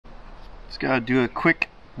Just gotta do a quick,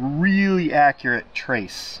 really accurate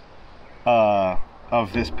trace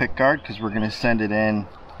of this pick guard, because we're gonna send it in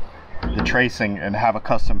the tracing and have a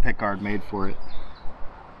custom pick guard made for it.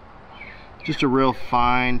 Just a real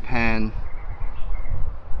fine pen.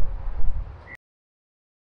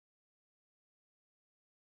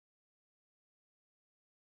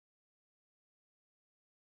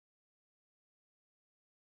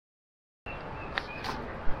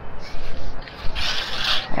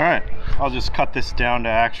 Alright, I'll just cut this down to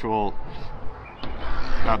actual,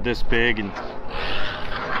 about this big, and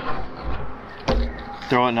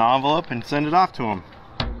throw it in an envelope and send it off to him.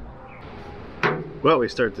 Well, we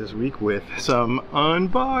start this week with some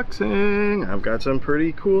unboxing. I've got some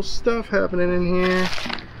pretty cool stuff happening in here.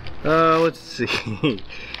 Let's see.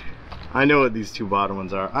 I know what these two bottom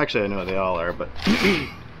ones are. Actually, I know what they all are, but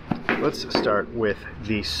let's start with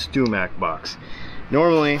the StewMac box.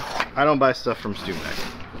 Normally, I don't buy stuff from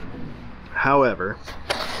StewMac. However,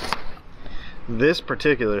 this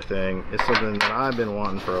particular thing is something that I've been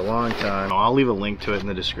wanting for a long time. I'll leave a link to it in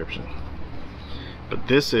the description. But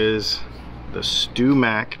this is the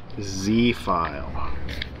StewMac Z file.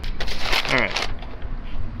 Alright.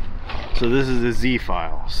 So this is a Z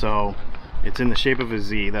file. So it's in the shape of a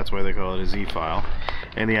Z, that's why they call it a Z file.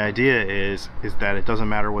 And the idea is that it doesn't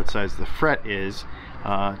matter what size the fret is,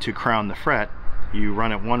 to crown the fret, you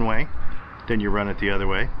run it one way, then you run it the other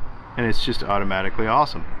way, and it's just automatically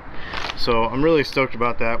awesome. So I'm really stoked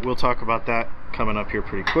about that. We'll talk about that coming up here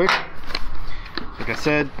pretty quick. Like I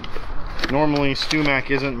said, normally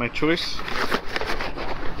StewMac isn't my choice,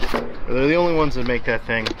 but they're the only ones that make that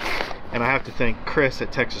thing, and I have to thank Chris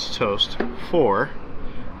at Texas Toast for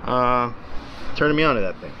turning me on to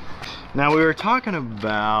that thing. Now, we were talking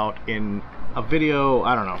about in a video,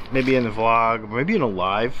 I don't know, maybe in the vlog, maybe in a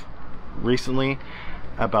live recently,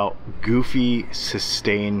 about goofy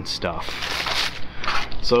sustain stuff.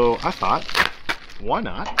 So I thought, why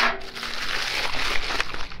not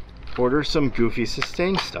order some goofy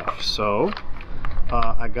sustain stuff? So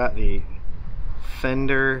I got the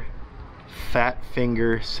Fender Fat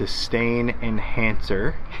Finger Sustain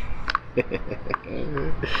Enhancer.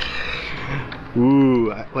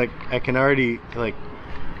 Ooh, I can already, like,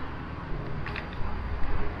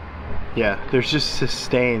 yeah, there's just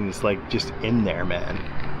sustains like just in there, man.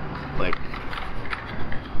 Like,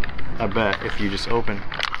 I bet if you just open,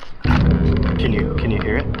 can you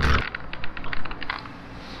hear it?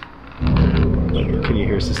 Can you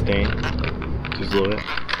hear sustain? Just a little bit.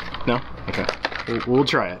 No? Okay. We'll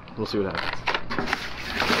try it. We'll see what happens.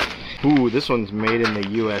 Ooh, this one's made in the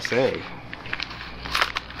USA.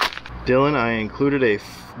 Dylan, I included a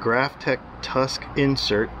Graphtec Tusk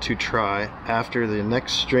insert to try after the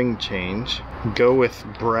next string change. Go with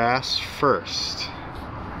brass first.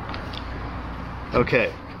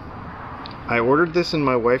 Okay. I ordered this in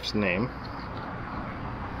my wife's name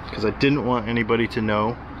because I didn't want anybody to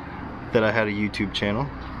know that I had a YouTube channel,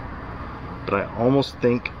 but I almost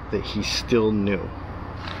think that he still knew.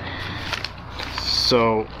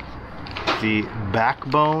 So the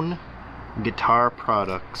Backbone Guitar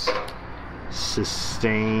Products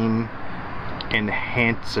Sustain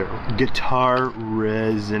Enhancer, Guitar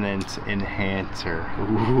Resonance Enhancer.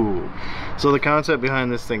 Ooh. So the concept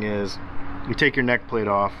behind this thing is you take your neck plate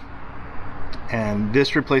off, and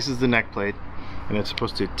this replaces the neck plate, and it's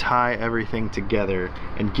supposed to tie everything together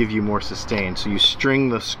and give you more sustain. So you string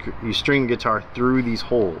the guitar through these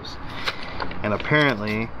holes, and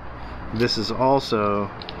apparently this is also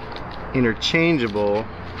interchangeable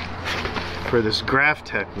for this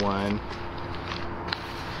Graphtec one.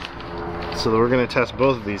 So we're going to test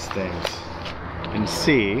both of these things and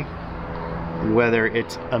see whether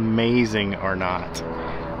it's amazing or not,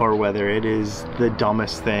 or whether it is the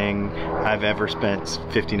dumbest thing I've ever spent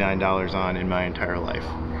 $59 on in my entire life.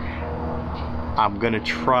 I'm going to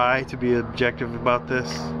try to be objective about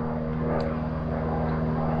this,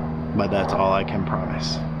 but that's all I can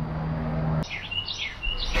promise.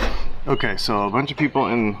 Okay, so a bunch of people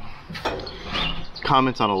in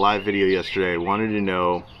comments on a live video yesterday wanted to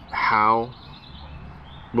know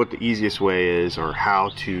what the easiest way is, or how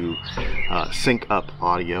to sync up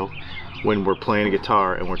audio when we're playing a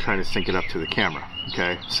guitar and we're trying to sync it up to the camera.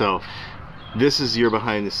 Okay, so this is your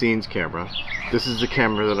behind the scenes camera. This is the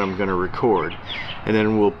camera that I'm going to record, and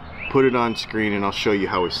then we'll put it on screen and I'll show you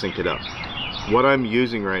how we sync it up. What I'm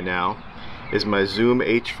using right now is my Zoom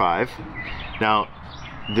H5. Now,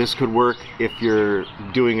 this could work if you're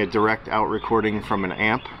doing a direct out recording from an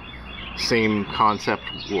amp. Same concept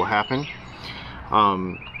will happen.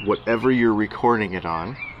 Whatever you're recording it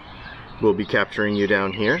on will be capturing you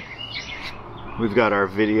down here. We've got our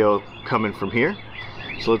video coming from here,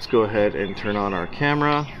 So let's go ahead and turn on our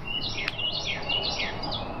camera.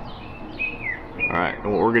 Alright,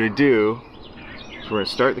 and what we're going to do is we're going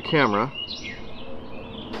to start the camera.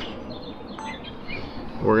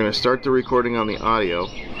 We're going to start the recording on the audio.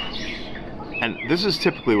 And this is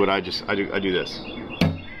typically what I do this.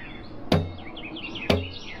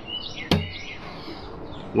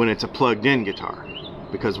 When it's a plugged in guitar.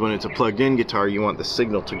 Because when it's a plugged in guitar, you want the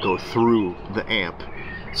signal to go through the amp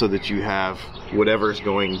so that you have whatever's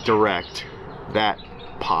going direct, that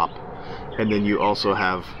pop, and then you also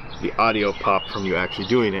have the audio pop from you actually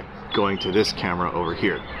doing it going to this camera over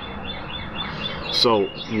here. So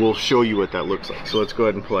we'll show you what that looks like. So let's go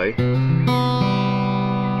ahead and play.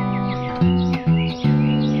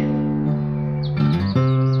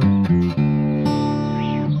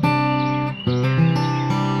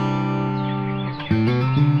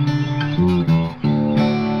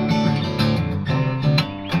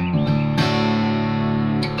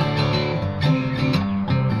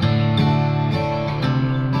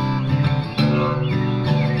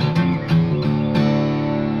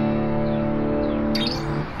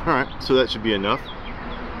 Alright, so that should be enough.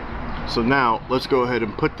 So now let's go ahead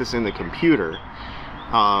and put this in the computer,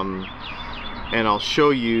 and I'll show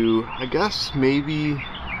you, I guess maybe,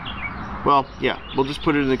 well, yeah, we'll just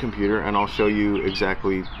put it in the computer and I'll show you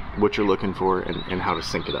exactly what you're looking for and how to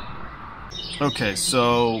sync it up. Okay,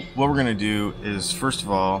 so what we're going to do is, first of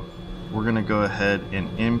all, we're going to go ahead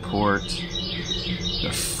and import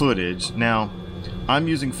the footage. Now, I'm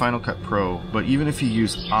using Final Cut Pro, but even if you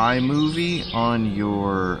use iMovie on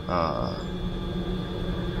your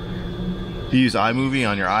if you use iMovie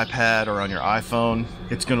on your iPad or on your iPhone,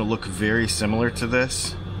 it's going to look very similar to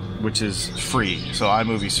this, which is free. So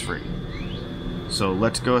iMovie's free. So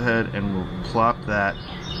let's go ahead and we'll plop that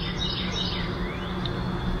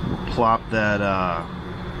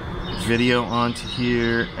video onto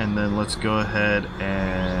here, and then let's go ahead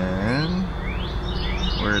and,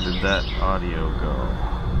 where did that audio go?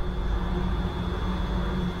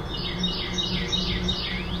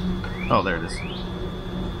 Oh, there it is.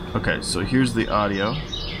 Okay, so here's the audio.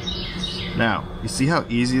 Now, you see how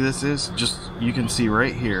easy this is? Just, you can see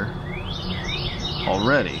right here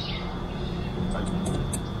already.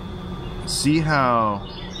 See how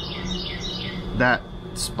that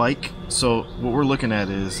spike? So what we're looking at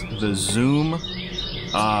is the zoom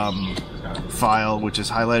file, which is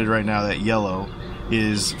highlighted right now, that yellow,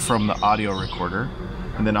 is from the audio recorder,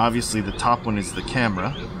 and then obviously the top one is the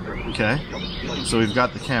camera. Okay, so we've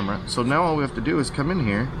got the camera. So now all we have to do is come in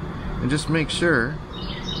here and just make sure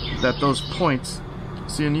that those points,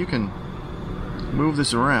 see, and you can move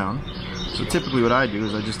this around. So typically what I do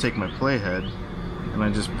is I just take my playhead and I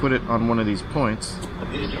just put it on one of these points,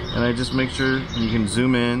 and I just make sure you can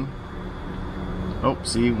zoom in. Oh,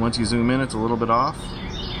 see, once you zoom in, it's a little bit off.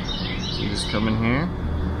 You just come in here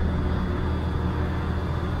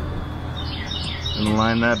and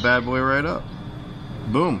line that bad boy right up.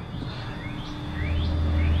 Boom.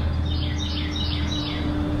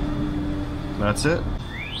 That's it.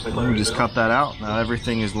 Let me just cut that out. Now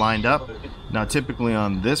everything is lined up. Now typically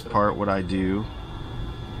on this part, what I do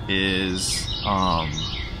is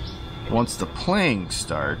once the playing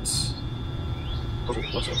starts,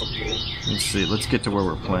 let's see, let's get to where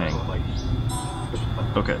we're playing.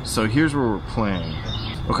 Okay, so here's where we're playing.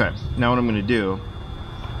 Okay, now what I'm going to do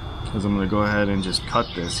is I'm going to go ahead and just cut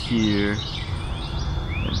this here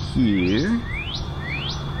and here,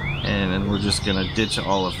 and then we're just going to ditch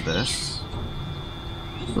all of this.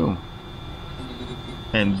 Boom.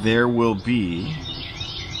 And there will be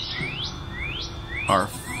our,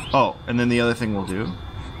 oh, and then the other thing we'll do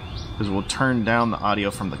is we'll turn down the audio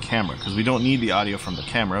from the camera, because we don't need the audio from the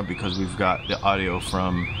camera because we've got the audio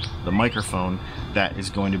from the microphone that is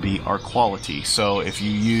going to be our quality. So if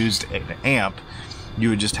you used an amp, you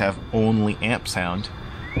would just have only amp sound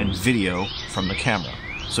and video from the camera.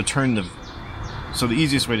 So so the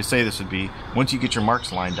easiest way to say this would be, once you get your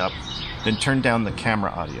marks lined up, then turn down the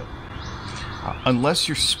camera audio. Unless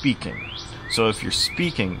you're speaking. So if you're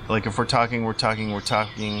speaking, like if we're talking,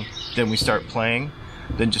 then we start playing,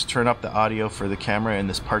 then just turn up the audio for the camera in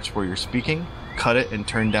this parts where you're speaking, cut it and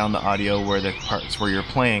turn down the audio where the parts where you're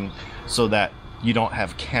playing, so that you don't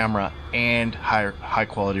have camera and high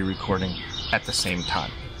quality recording at the same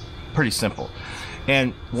time. Pretty simple.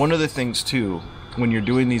 And one of the things too, when you're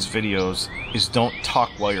doing these videos, is don't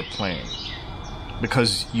talk while you're playing,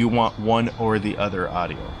 because you want one or the other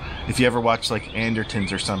audio. If you ever watch like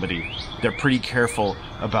Andertons or somebody, they're pretty careful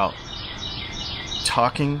about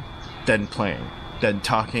talking, then playing, then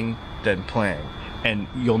talking, then playing. And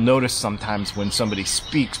you'll notice sometimes when somebody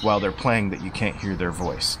speaks while they're playing that you can't hear their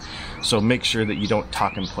voice. So make sure that you don't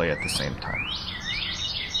talk and play at the same time.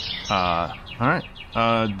 Alright,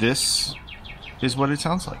 this is what it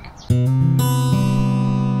sounds like.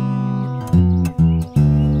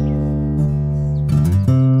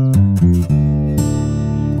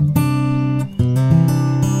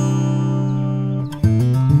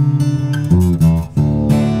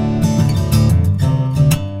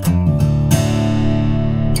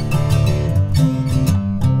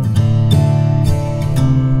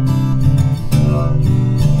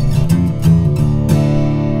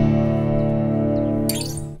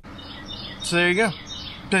 So there you go.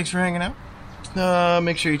 Thanks for hanging out.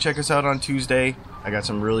 Make sure you check us out on Tuesday. I got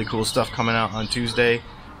some really cool stuff coming out on Tuesday.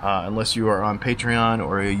 Unless you are on Patreon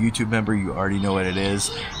or a YouTube member, you already know what it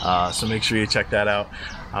is. So make sure you check that out,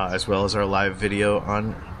 as well as our live video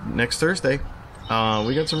on next Thursday.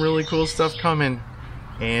 We got some really cool stuff coming.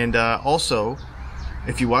 And also,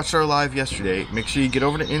 if you watched our live yesterday, make sure you get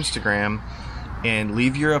over to Instagram and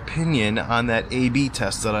leave your opinion on that A/B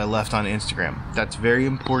test that I left on Instagram. That's very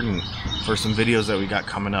important for some videos that we got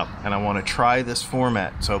coming up, and I want to try this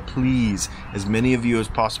format. So please, as many of you as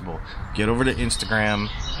possible, get over to Instagram.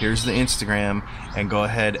 Here's the Instagram, and go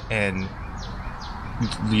ahead and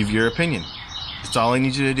leave your opinion. That's all I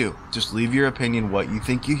need you to do. Just leave your opinion, what you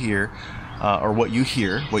think you hear, or what you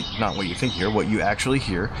hear, not what you think you hear, what you actually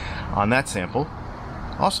hear on that sample.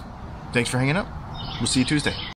 Awesome. Thanks for hanging out. We'll see you Tuesday.